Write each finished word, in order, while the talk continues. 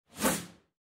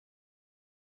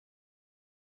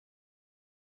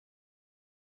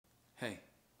Hey,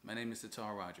 my name is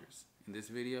Tatar Rogers. In this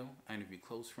video, I interview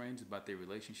close friends about their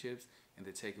relationships and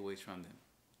their takeaways from them.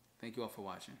 Thank you all for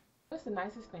watching. What's the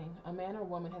nicest thing a man or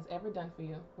woman has ever done for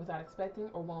you without expecting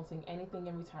or wanting anything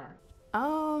in return?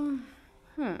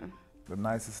 The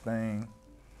nicest thing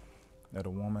that a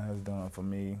woman has done for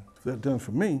me. That done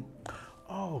for me?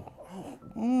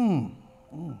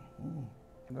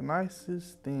 The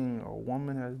nicest thing a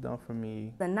woman has done for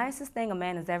me. The nicest thing a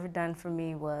man has ever done for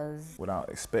me was Without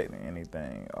expecting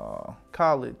anything.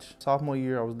 College. Sophomore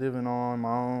year, I was living on my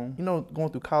own. You know, going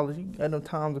through college, you got no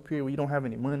times, a period where you don't have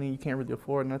any money, you can't really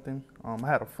afford nothing. I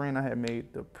had a friend I had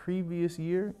made the previous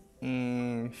year,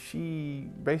 and she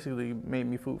basically made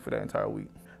me food for that entire week.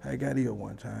 I got ill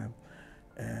one time,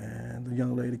 and the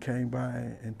young lady came by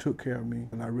and took care of me,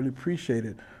 and I really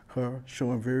appreciated her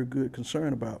showing very good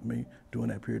concern about me during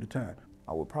that period of time.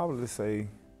 I would probably say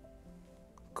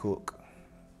cook.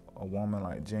 A woman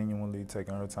like genuinely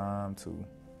taking her time to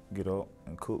get up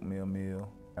and cook me a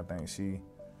meal. I think she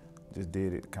just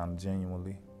did it kind of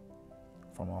genuinely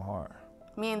from her heart.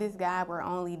 Me and this guy were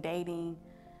only dating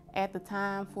at the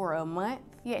time for a month.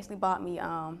 He actually bought me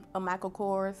a Michael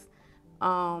Kors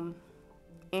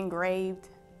engraved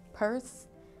purse,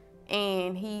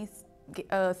 and he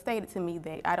stated to me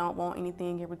that I don't want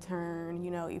anything in return.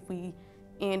 You know, if we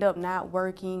end up not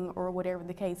working or whatever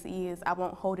the case is, I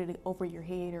won't hold it over your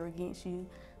head or against you.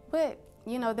 But,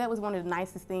 you know, that was one of the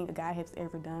nicest things a guy has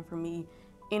ever done for me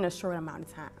in a short amount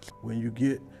of time. When you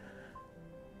get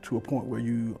to a point where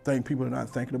you think people are not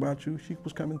thinking about you, she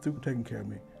was coming through taking care of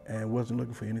me and wasn't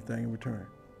looking for anything in return.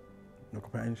 No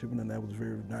companionship, and that was a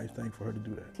very nice thing for her to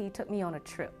do that. he took me on a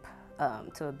trip,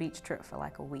 to a beach trip for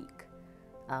like a week.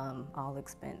 All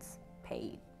expense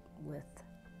paid with,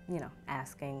 you know,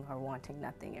 asking or wanting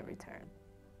nothing in return.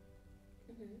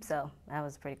 So that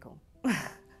was pretty cool.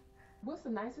 What's the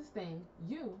nicest thing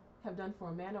you have done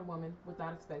for a man or woman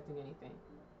without expecting anything?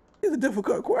 It's a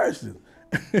difficult question.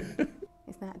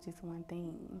 It's not just one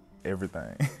thing.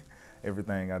 Everything.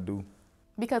 Everything I do.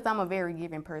 Because I'm a very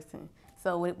giving person.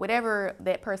 So whatever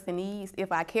that person needs,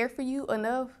 if I care for you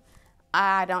enough,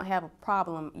 I don't have a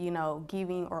problem, you know,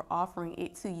 giving or offering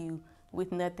it to you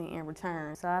with nothing in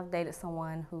return. So I've dated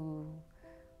someone who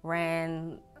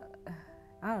ran,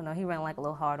 I don't know, he ran like a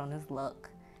little hard on his luck,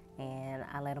 and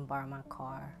I let him borrow my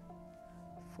car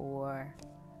for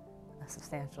a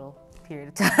substantial period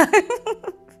of time.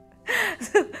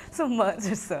 Some months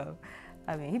or so.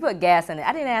 I mean, he put gas in it.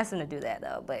 I didn't ask him to do that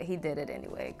though, but he did it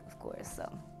anyway, of course,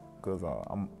 so. Because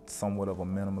I'm somewhat of a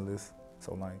minimalist.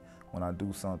 So like when I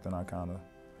do something, I kind of,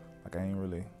 like I ain't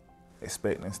really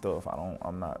expecting stuff.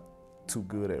 I'm not too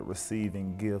good at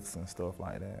receiving gifts and stuff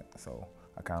like that. So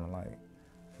I kind of like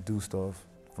do stuff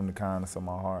from the kindness of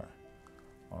my heart,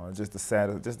 just to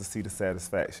see the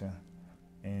satisfaction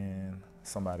in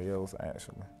somebody else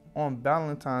actually. On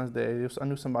Valentine's Day, if I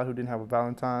knew somebody who didn't have a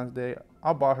Valentine's Day,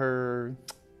 I bought her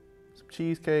some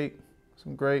cheesecake,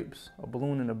 some grapes, a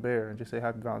balloon, and a bear, and just say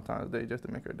Happy Valentine's Day just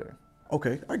to make her day.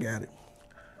 Okay, I got it.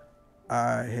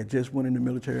 I had just went in the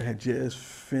military, had just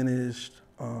finished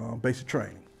basic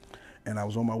training, and I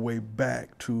was on my way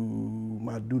back to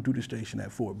my new duty station at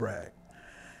Fort Bragg.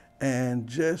 And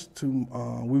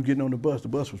we were getting on the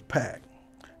bus was packed,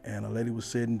 and a lady was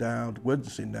sitting down, wasn't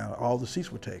sitting down, all the seats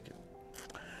were taken.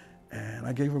 And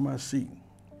I gave her my seat,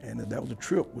 and that was a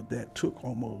trip that took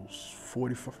almost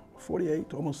 48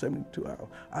 to almost 72 hours.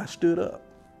 I stood up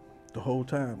the whole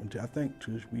time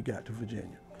until we got to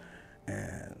Virginia.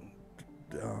 And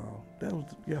that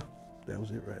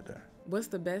was it right there. What's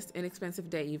the best inexpensive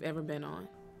date you've ever been on?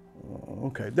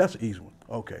 Okay, that's an easy one.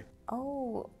 Okay.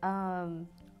 Oh,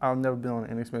 I've never been on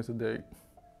an inexpensive date.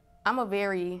 I'm a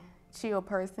very chill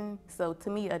person, so to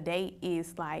me a date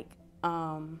is like,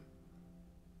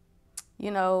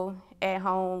 you know, at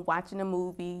home watching a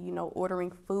movie, you know,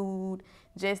 ordering food,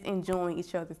 just enjoying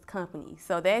each other's company.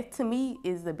 So that to me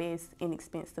is the best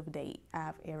inexpensive date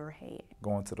I've ever had.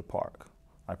 Going to the park.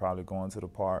 Like probably going to the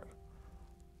park,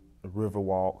 a river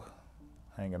walk,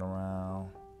 hanging around,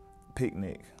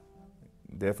 picnic,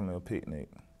 definitely a picnic.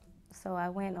 so I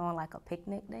went on like a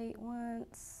picnic date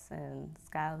once, and this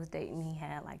guy I was dating, he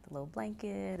had like the little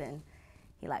blanket, and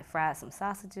he like fried some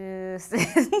sausages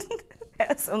and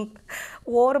had some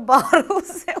water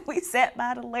bottles, and we sat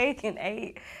by the lake and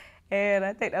ate. And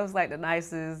I think that was like the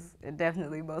nicest and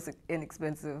definitely most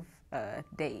inexpensive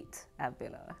date I've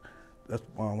been on. That's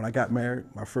when I got married,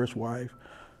 my first wife,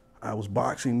 I was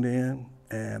boxing then,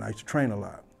 and I used to train a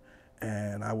lot.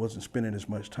 And I wasn't spending as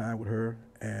much time with her,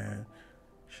 and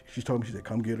she told me, she said,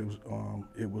 come get her.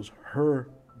 It was her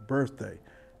birthday,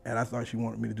 and I thought she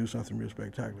wanted me to do something real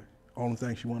spectacular. Only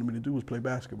thing she wanted me to do was play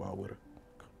basketball with her.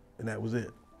 And that was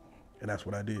it. And that's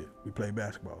what I did. We played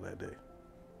basketball that day.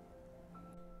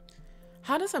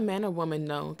 How does a man or woman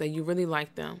know that you really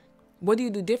like them? What do you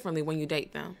do differently when you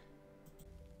date them?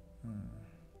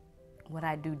 What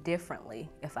I do differently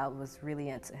if I was really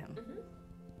into him.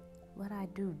 What I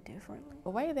do differently? The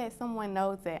way that someone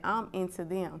knows that I'm into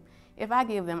them, if I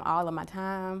give them all of my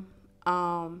time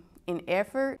and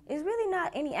effort. It's really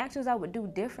not any actions I would do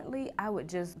differently. I would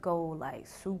just go like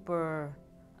super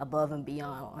above and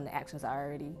beyond on the actions I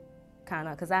already kind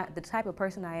of, because the type of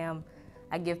person I am,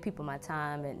 I give people my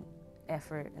time and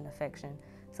effort and affection.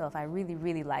 So if I really,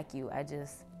 really like you,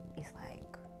 it's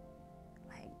like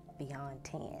beyond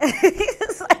 10.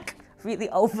 It's like really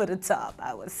over the top,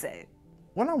 I would say.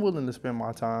 When I'm willing to spend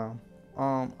my time,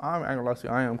 I'm not gonna lie to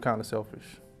you, I am kind of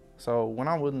selfish. So when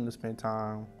I'm willing to spend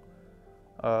time,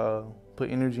 put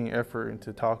energy and effort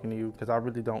into talking to you, because I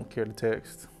really don't care to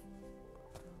text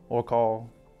or call,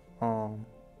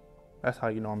 that's how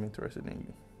you know I'm interested in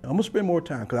you. I'm gonna spend more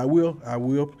time, because I will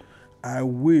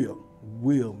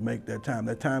make that time.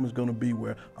 That time is gonna be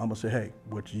where I'm gonna say, hey,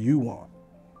 what you want,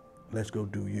 let's go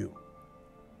do you.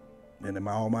 And then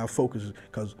all my focus is,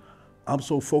 because I'm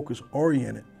so focus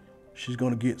oriented, she's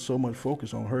gonna get so much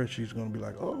focus on her, she's gonna be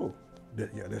like, oh,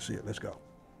 yeah, that's it, let's go.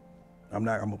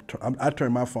 I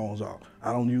turn my phones off.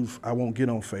 I won't get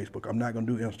on Facebook. I'm not gonna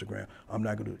do Instagram.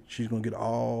 She's gonna get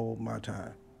all my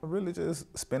time. Really just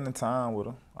spending time with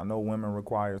her. I know women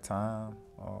require time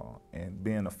and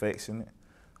being affectionate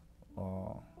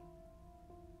and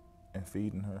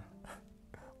feeding her.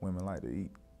 Women like to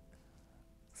eat,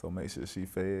 so make sure she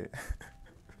fed.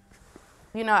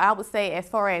 You know, I would say as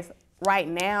far as right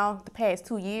now, the past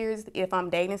 2 years, if I'm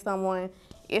dating someone,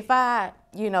 if I,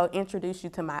 introduce you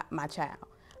to my child,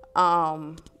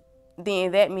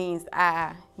 then that means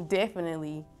I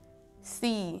definitely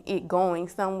see it going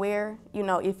somewhere.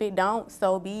 If it don't,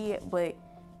 so be it. But,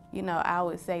 I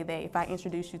would say that if I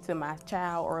introduce you to my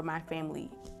child or my family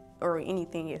or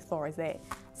anything as far as that,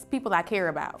 it's people I care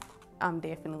about, I'm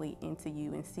definitely into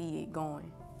you and see it going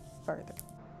further.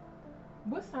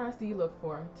 What signs do you look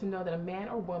for to know that a man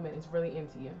or woman is really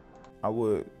into you? I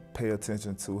would pay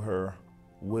attention to her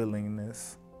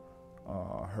willingness,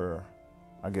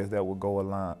 I guess that would go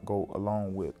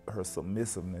along with her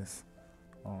submissiveness.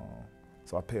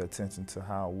 So I pay attention to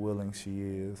how willing she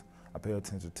is. I pay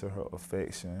attention to her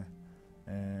affection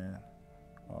and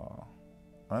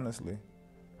honestly,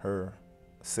 her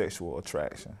sexual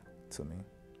attraction to me.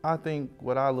 I think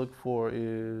what I look for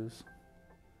is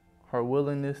her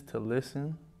willingness to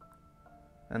listen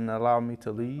and allow me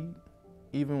to lead.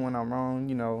 Even when I'm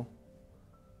wrong,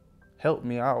 help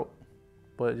me out.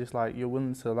 But just like you're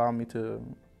willing to allow me to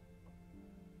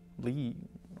lead.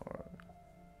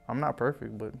 I'm not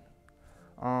perfect, but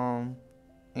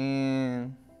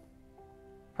and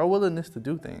her willingness to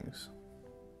do things.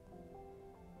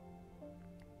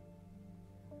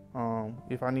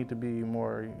 If I need to be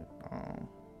more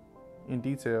in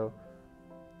detail,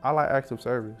 I like acts of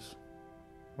service.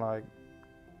 Like,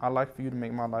 I like for you to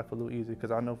make my life a little easier,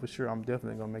 because I know for sure I'm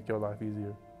definitely gonna make your life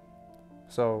easier.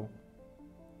 So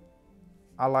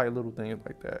I like little things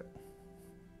like that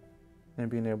and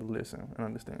being able to listen and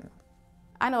understand.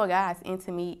 I know a guy's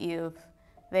into me if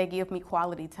they give me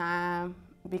quality time,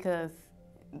 because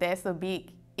that's a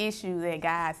big issue that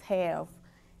guys have.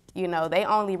 They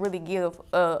only really give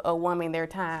a woman their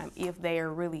time if they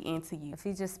are really into you. If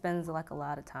he just spends like a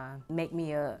lot of time, make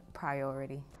me a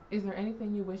priority. Is there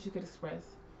anything you wish you could express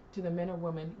to the men or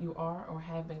women you are or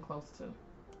have been close to?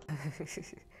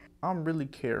 I'm really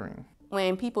caring.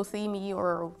 When people see me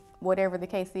or whatever the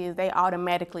case is, they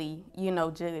automatically,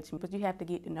 judge me. But you have to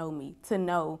get to know me to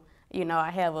know, I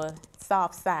have a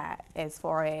soft side as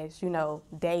far as,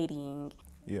 dating.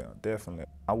 Yeah, definitely.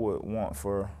 I would want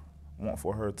for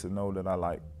her to know that I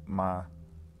like my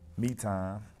me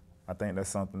time. I think that's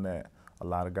something that a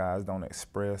lot of guys don't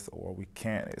express, or we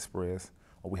can't express,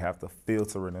 or we have to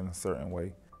filter it in a certain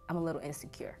way. I'm a little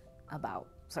insecure about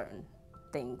certain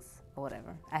things or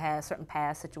whatever. I had certain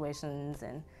past situations,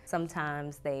 and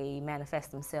sometimes they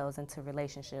manifest themselves into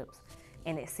relationships,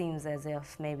 and it seems as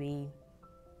if maybe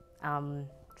I'm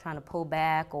trying to pull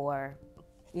back or,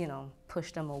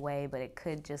 push them away, but it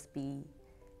could just be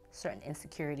certain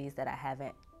insecurities that I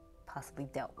haven't possibly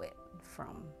dealt with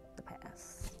from the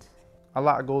past. A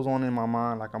lot goes on in my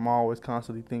mind. Like, I'm always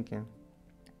constantly thinking.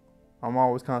 I'm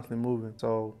always constantly moving.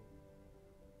 So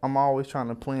I'm always trying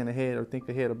to plan ahead or think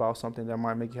ahead about something that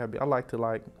might make you happy. I like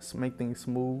to make things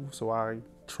smooth, so I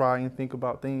try and think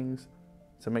about things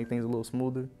to make things a little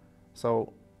smoother.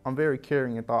 So I'm very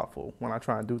caring and thoughtful when I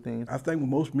try and do things. I think with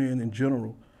most men in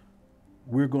general,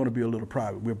 we're going to be a little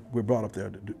private. We're brought up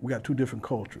there. We got two different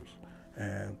cultures,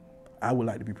 and I would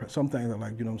like to be, some things I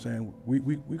like, you know what I'm saying,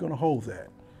 we're going to hold that.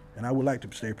 And I would like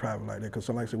to stay private like that, because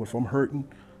like I said, if I'm hurting,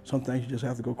 some things you just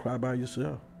have to go cry by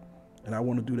yourself. And I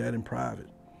want to do that in private,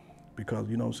 because,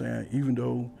 you know what I'm saying, even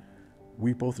though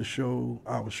we both to show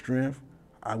our strength,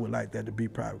 I would like that to be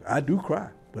private. I do cry,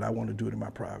 but I want to do it in my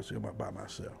privacy, by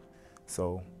myself.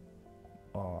 So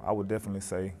I would definitely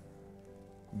say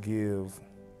give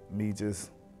me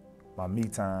just my me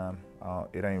time.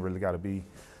 It ain't really got to be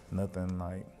nothing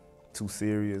like too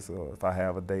serious, or if I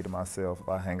have a day to myself, if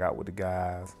I hang out with the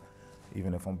guys,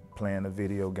 even if I'm playing a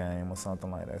video game or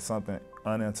something like that, something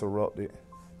uninterrupted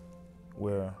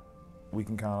where we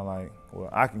can kind of like, well,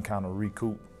 I can kind of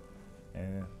recoup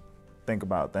and think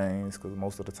about things, because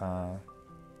most of the time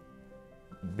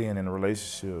being in a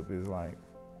relationship is like,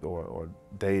 or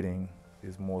dating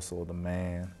is more so the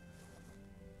man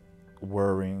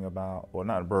worrying about, or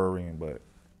not worrying, but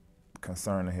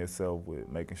concerning himself with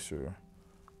making sure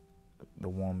the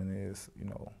woman is, you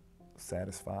know,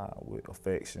 satisfied with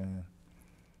affection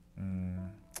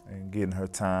and getting her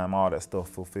time, all that stuff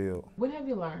fulfilled. What have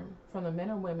you learned from the men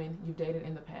or women you've dated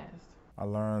in the past? I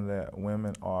learned that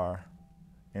women are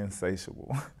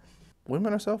insatiable.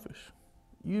 Women are selfish.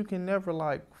 You can never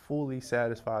like fully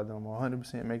satisfy them or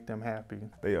 100% make them happy.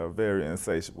 They are very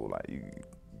insatiable. Like you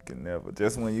can never,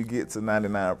 just when you get to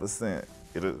 99%,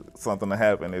 something will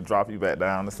happen, they drop you back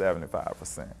down to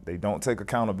 75%. They don't take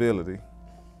accountability.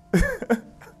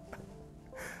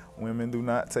 Women do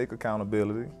not take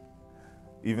accountability.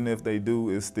 Even if they do,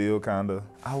 it's still kind of,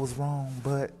 I was wrong,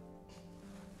 but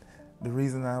the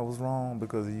reason I was wrong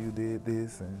because you did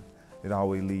this, and it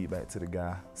always lead back to the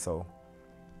guy. So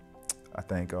I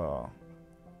think,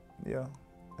 yeah,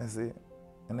 that's it.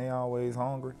 And they always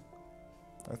hungry.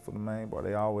 That's for the main part,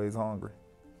 they always hungry.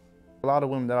 A lot of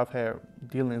women that I've had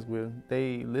dealings with,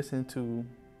 they listen to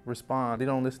respond. They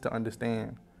don't listen to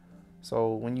understand.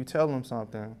 So when you tell them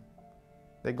something,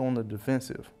 they go on the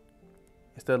defensive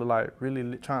instead of like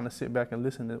really trying to sit back and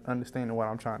listen to understanding what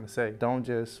I'm trying to say. Don't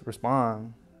just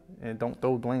respond and don't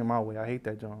throw blame my way. I hate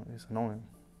that, John. It's annoying.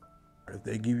 If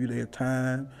they give you their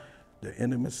time, their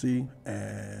intimacy,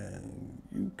 and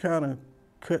you kind of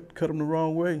cut them the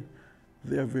wrong way,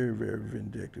 they're very, very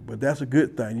vindictive. But that's a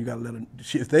good thing. You got to let them,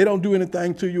 if they don't do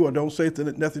anything to you or don't say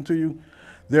nothing to you,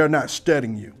 they're not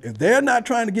studying you. If they're not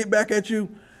trying to get back at you,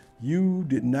 you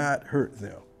did not hurt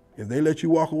them. If they let you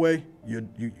walk away, you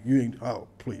ain't, oh,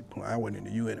 please, I wasn't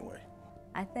into you anyway.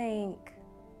 I think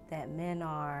that men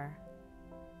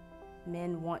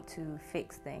want to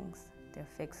fix things. They're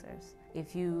fixers.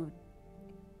 If you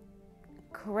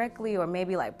correctly or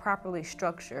maybe like properly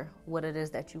structure what it is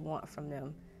that you want from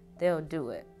them, they'll do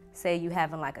it. Say you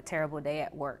having like a terrible day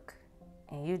at work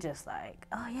and you just like,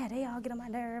 oh yeah, they all get on my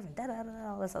nerve and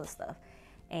all this other stuff.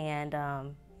 And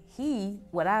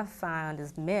what I find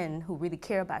is men who really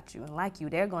care about you and like you,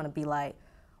 they're gonna be like,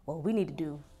 well, we need to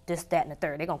do this, that, and the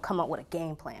third. They're gonna come up with a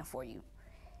game plan for you.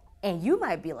 And you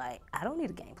might be like, I don't need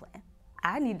a game plan.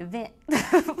 I need to vent.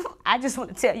 I just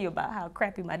want to tell you about how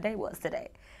crappy my day was today.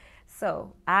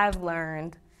 So I've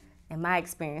learned in my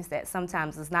experience that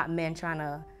sometimes it's not men trying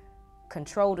to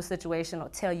control the situation or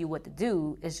tell you what to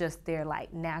do. It's just they're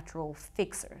like natural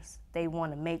fixers. They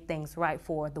want to make things right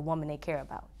for the woman they care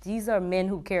about. These are men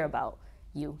who care about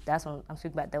you. That's what I'm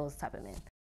speaking about, those type of men.